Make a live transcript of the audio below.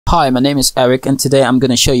Hi, my name is Eric, and today I'm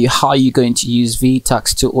going to show you how you're going to use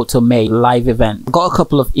vTask to automate live event. I got a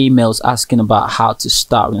couple of emails asking about how to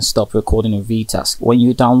start and stop recording in vTask. When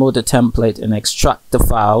you download the template and extract the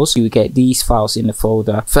files, you get these files in the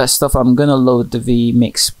folder. First off, I'm going to load the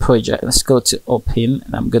vMix project. Let's go to open,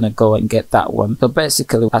 and I'm going to go and get that one. So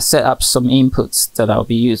basically, I set up some inputs that I'll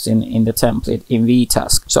be using in the template in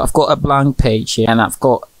vTask. So I've got a blank page here, and I've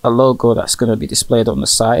got a logo that's going to be displayed on the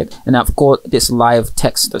side, and I've got this live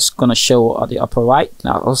text that's going to show at the upper right.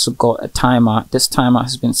 And I've also got a timer. This timer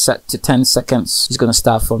has been set to 10 seconds. It's going to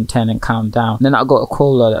start from 10 and count down. And then I've got a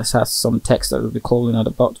caller that has some text that will be calling at the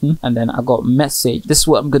bottom, and then I've got message. This is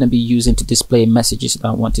what I'm going to be using to display messages that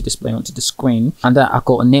I want to display onto the screen. And then I've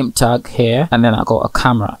got a name tag here, and then I've got a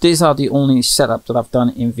camera. These are the only setup that I've done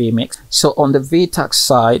in vMix. So on the vTask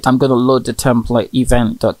side, I'm going to load the template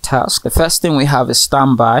event.task. The first thing we have is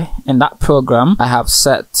standby. In that program, I have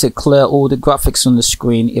set to clear all the graphics on the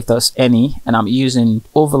screen if there's any, and I'm using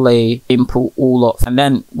overlay input all off. And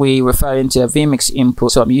then we referring to a vMix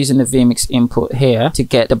input, so I'm using the vMix input here to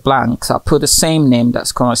get the blank. So I put the same name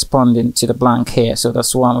that's corresponding to the blank here, so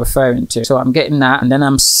that's what I'm referring to. So I'm getting that, and then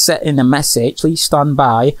I'm setting a message, please stand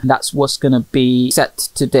by, and that's what's going to be set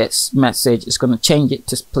to this message. It's going to change it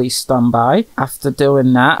to please stand by. After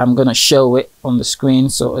doing that, I'm going to show it on the screen,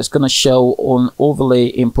 so it's going to show on overlay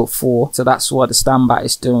input 4. So that's what the standby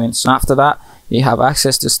is doing. So after that, you have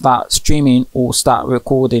access to start streaming or start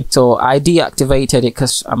recording. So I deactivated it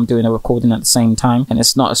because I'm doing a recording at the same time, and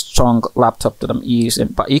it's not a strong laptop that I'm using,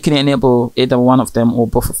 but you can enable either one of them or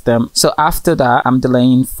both of them. So after that, I'm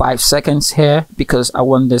delaying 5 seconds here because I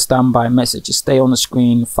want the standby message to stay on the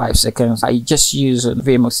screen 5 seconds. I just use a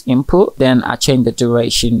vMix input, then I change the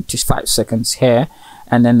duration to 5 seconds here.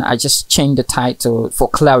 And then I just change the title for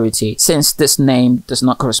clarity. Since this name does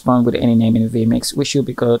not correspond with any name in vMix, we should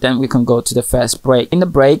be good. Then we can go to the first break. In the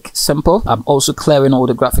break, simple. I'm also clearing all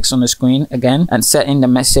the graphics on the screen again and setting the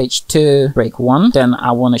message to break 1. Then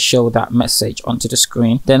I want to show that message onto the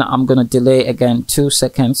screen. Then I'm going to delay again 2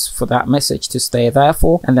 seconds for that message to stay there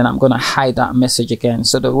for. And then I'm going to hide that message again.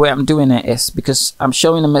 So the way I'm doing it is because I'm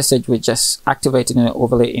showing the message with just activating an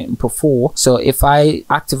overlay input 4. So if I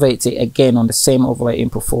activate it again on the same overlay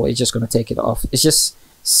input 4, it's just going to take it off. It's just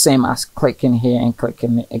same as clicking here and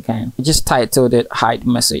clicking it again. I just titled it hide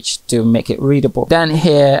message to make it readable. Then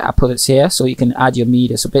here I put it here so you can add your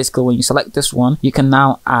media. So basically when you select this one, you can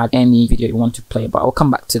now add any video you want to play, but I'll come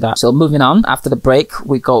back to that. So moving on, after the break,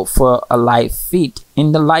 we go for a live feed.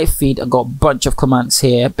 In the live feed, I got a bunch of commands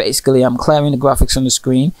here. Basically, I'm clearing the graphics on the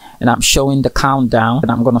screen and I'm showing the countdown, and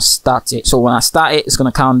I'm going to start it. So when I start it, it's going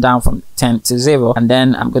to count down from 10 to 0. And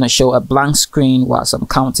then I'm going to show a blank screen whilst I'm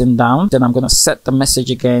counting down. Then I'm going to set the message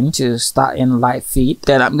again to start in live feed.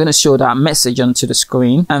 Then I'm going to show that message onto the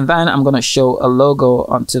screen. And then I'm going to show a logo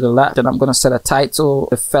onto the left. Then I'm going to set a title,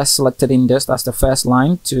 the first selected index, that's the first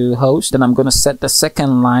line, to host. Then I'm going to set the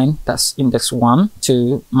second line, that's index 1,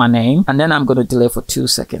 to my name. And then I'm going to delay for 2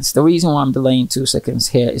 seconds. The reason why I'm delaying 2 seconds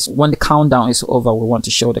here is when the countdown is over, we want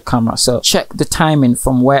to show the camera. So check the timing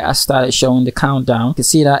from where I started showing the countdown. You can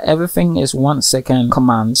see that everything is 1 second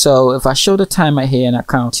command. So if I show the timer here and I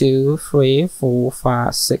count 2, 3, 4,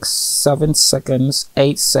 5, 6, 7 seconds,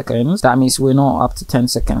 8 seconds, that means we're not up to 10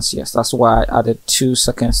 seconds. Yes, that's why I added 2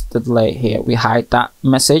 seconds delay here. We hide that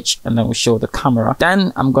message and then we show the camera.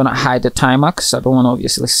 Then I'm gonna hide the timer because I don't want to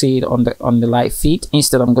obviously see it on the live feed.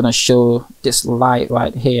 Instead, I'm gonna show this live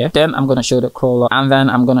right here. Then I'm going to show the crawler, and then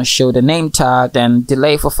I'm going to show the name tag, then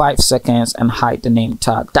delay for 5 seconds and hide the name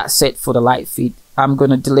tag. That's it for the live feed. I'm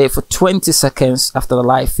going to delay for 20 seconds after the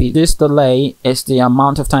live feed. This delay is the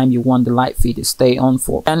amount of time you want the live feed to stay on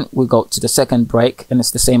for. Then we go to the second break, and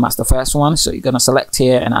it's the same as the first one. So you're going to select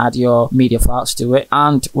here and add your media files to it,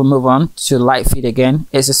 and we move on to live feed again.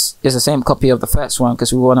 It's the same copy of the first one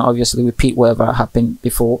because we want to obviously repeat whatever happened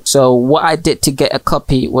before. So what I did to get a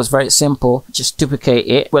copy was very simple. Just duplicate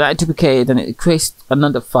it. When I duplicate it, then it creates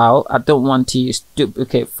another file. I don't want to use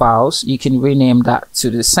duplicate files. You can rename that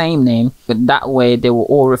to the same name, but that way they will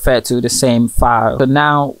all refer to the same file. So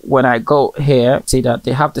now when I go here, see that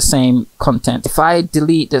they have the same content. If I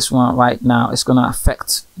delete this one right now, it's going to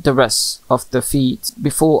affect the rest of the feed.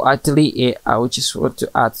 Before I delete it, I would just want to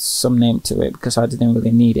add some name to it because I didn't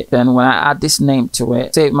really need it. Then when I add this name to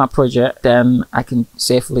it, save my project, then I can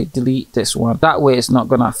safely delete this one. That way it's not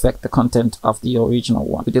going to affect the content of the original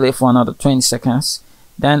one. We delay for another 20 seconds.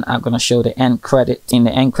 Then I'm going to show the end credit. In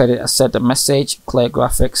the end credit, I set the message, clear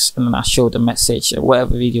graphics, and then I show the message.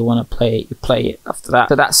 Whatever video you want to play, you play it after that.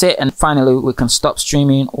 So that's it. And finally, we can stop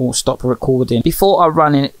streaming or stop recording. Before I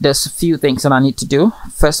run it, there's a few things that I need to do.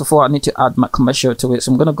 First of all, I need to add my commercial to it.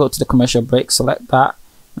 So I'm going to go to the commercial break, select that.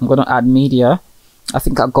 I'm going to add media. I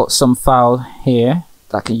think I've got some file here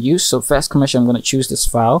that I can use. So first commercial, I'm going to choose this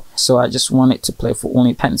file. So I just want it to play for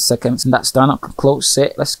only 10 seconds, and that's done. I can close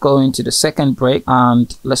it. Let's go into the second break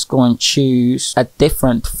and let's go and choose a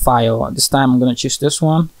different file. This time I'm going to choose this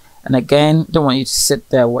one. And again, don't want you to sit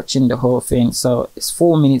there watching the whole thing. So it's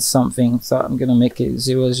 4 minutes something. So I'm going to make it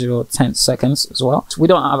 10 seconds as well. So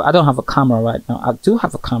I don't have a camera right now. I do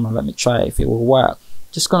have a camera. Let me try if it will work.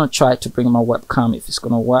 Just going to try to bring my webcam if it's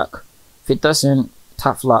going to work. If it doesn't,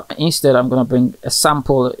 tough luck. Instead, I'm going to bring a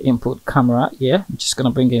sample input camera. Yeah, I'm just going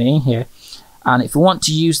to bring it in here. And if we want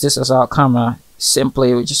to use this as our camera,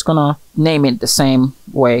 simply we're just gonna name it the same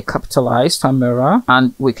way, capitalized camera,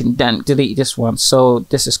 and we can then delete this one. So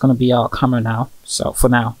this is gonna be our camera now. So for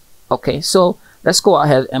now, okay, so let's go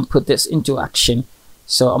ahead and put this into action.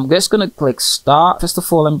 So I'm just gonna click start. First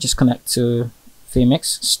of all, let me just connect to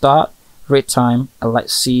vMix, start, read time, and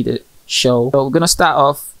let's see the show. So we're gonna start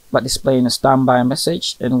off by displaying a standby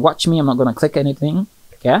message, and watch me, I'm not gonna click anything.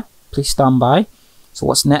 Yeah, please stand by. So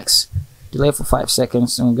what's next? Delay for 5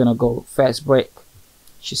 seconds, and we're gonna go first break.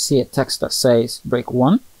 You should see a text that says break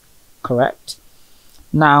 1, correct.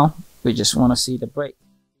 Now we just want to see the break.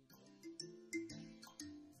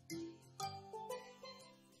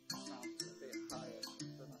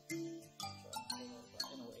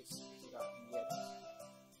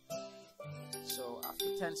 So after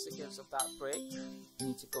 10 seconds of that break, you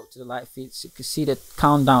need to go to the live feed. So you can see the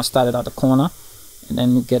countdown started at the corner, and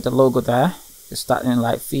then you get the logo there. It's starting in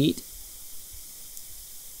live feed.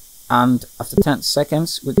 And after 10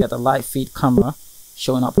 seconds, we get a live feed camera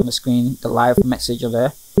showing up on the screen, the live message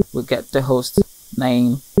there. We get the host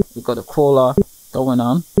name, we got the crawler going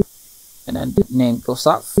on, and then the name goes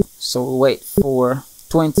up. So we'll wait for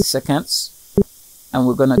 20 seconds, and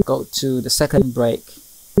we're gonna go to the second break.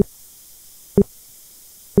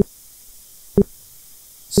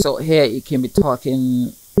 So here you can be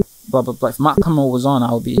talking, blah blah blah. If my camera was on,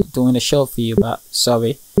 I'll be doing the show for you, but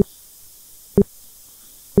sorry.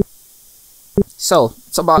 So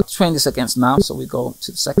it's about 20 seconds now, so we go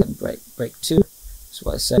to the second break, break 2. That's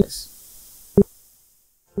what it says.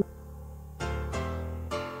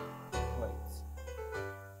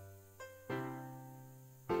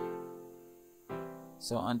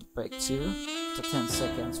 So on break 2, for 10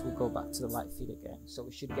 seconds, we go back to the live feed again. So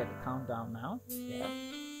we should get the countdown now. Yeah,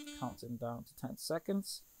 counting down to 10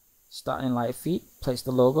 seconds. Starting live feed, place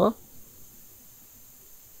the logo.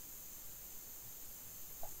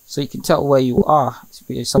 So you can tell where you are.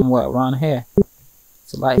 It's somewhere around here.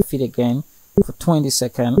 So live feed again for 20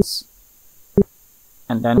 seconds,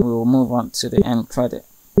 and then we will move on to the end credit.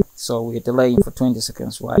 So we're delaying for 20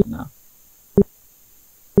 seconds right now.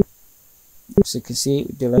 So you can see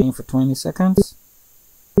we're delaying for 20 seconds.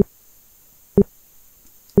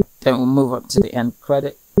 Then we'll move on to the end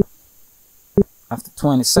credit after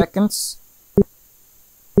 20 seconds.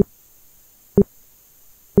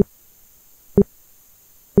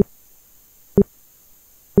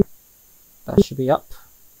 That should be up.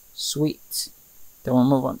 Sweet. Then we'll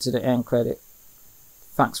move on to the end credit.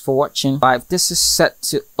 Thanks for watching. This is set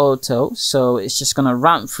to auto, so it's just gonna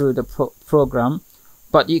run through the program.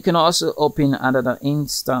 But you can also open another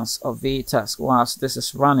instance of vTask whilst this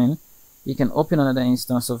is running. You can open another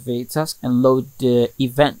instance of vTask and load the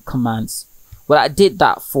event commands. What I did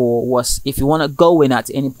that for was if you want to go in at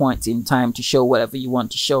any point in time to show whatever you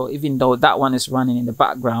want to show, even though that one is running in the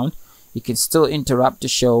background, you can still interrupt the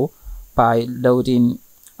show by loading.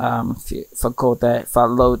 If I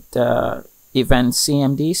load the event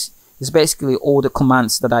CMDs, it's basically all the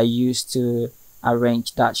commands that I use to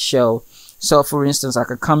arrange that show. So for instance, I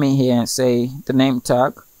could come in here and say the name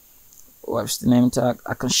tag. What's the name tag?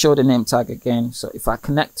 I can show the name tag again. So if I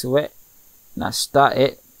connect to it and I start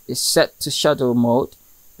it, it's set to shadow mode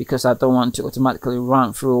because I don't want to automatically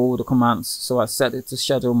run through all the commands. So I set it to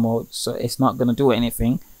shadow mode, so it's not going to do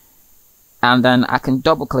anything. And then I can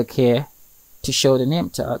double click here to show the name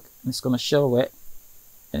tag, and it's going to show it.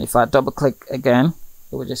 And if I double click again,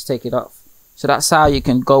 it will just take it off. So that's how you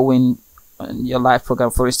can go in your live program.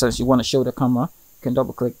 For instance, you want to show the camera, you can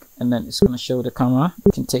double click and then it's going to show the camera.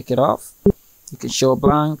 You can take it off, you can show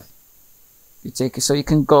blank, you take it, so you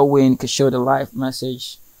can go in, you can show the live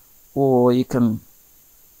message, or you can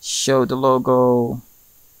show the logo.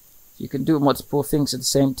 You can do multiple things at the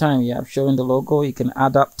same time. You have showing the logo, you can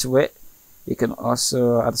add up to it. You can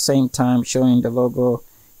also at the same time showing the logo.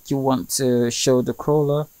 If you want to show the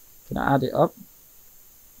crawler, you can add it up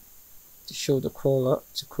to show the crawler,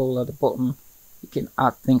 to crawl at the bottom. You can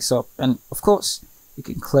add things up, and of course you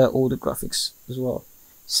can clear all the graphics as well.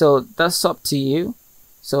 So that's up to you.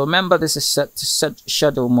 So remember, this is set to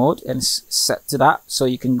schedule mode, and it's set to that, so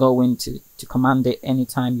you can go into command it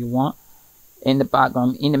anytime you want in the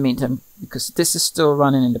background. In the meantime, because this is still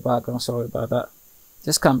running in the background, sorry about that,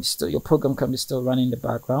 this can be still, your program can be still running in the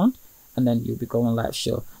background, and then you'll be going live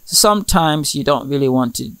show. So sometimes you don't really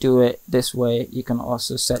want to do it this way. You can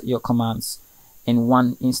also set your commands in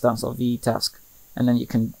one instance of vTask, and then you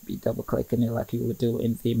can be double clicking it like you would do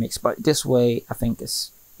in vMix. But this way, I think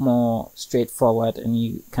it's more straightforward, and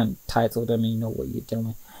you can title them and you know what you're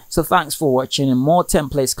doing. So thanks for watching, and more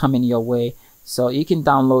templates coming your way. So you can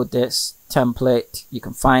download this template. You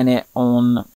can find it on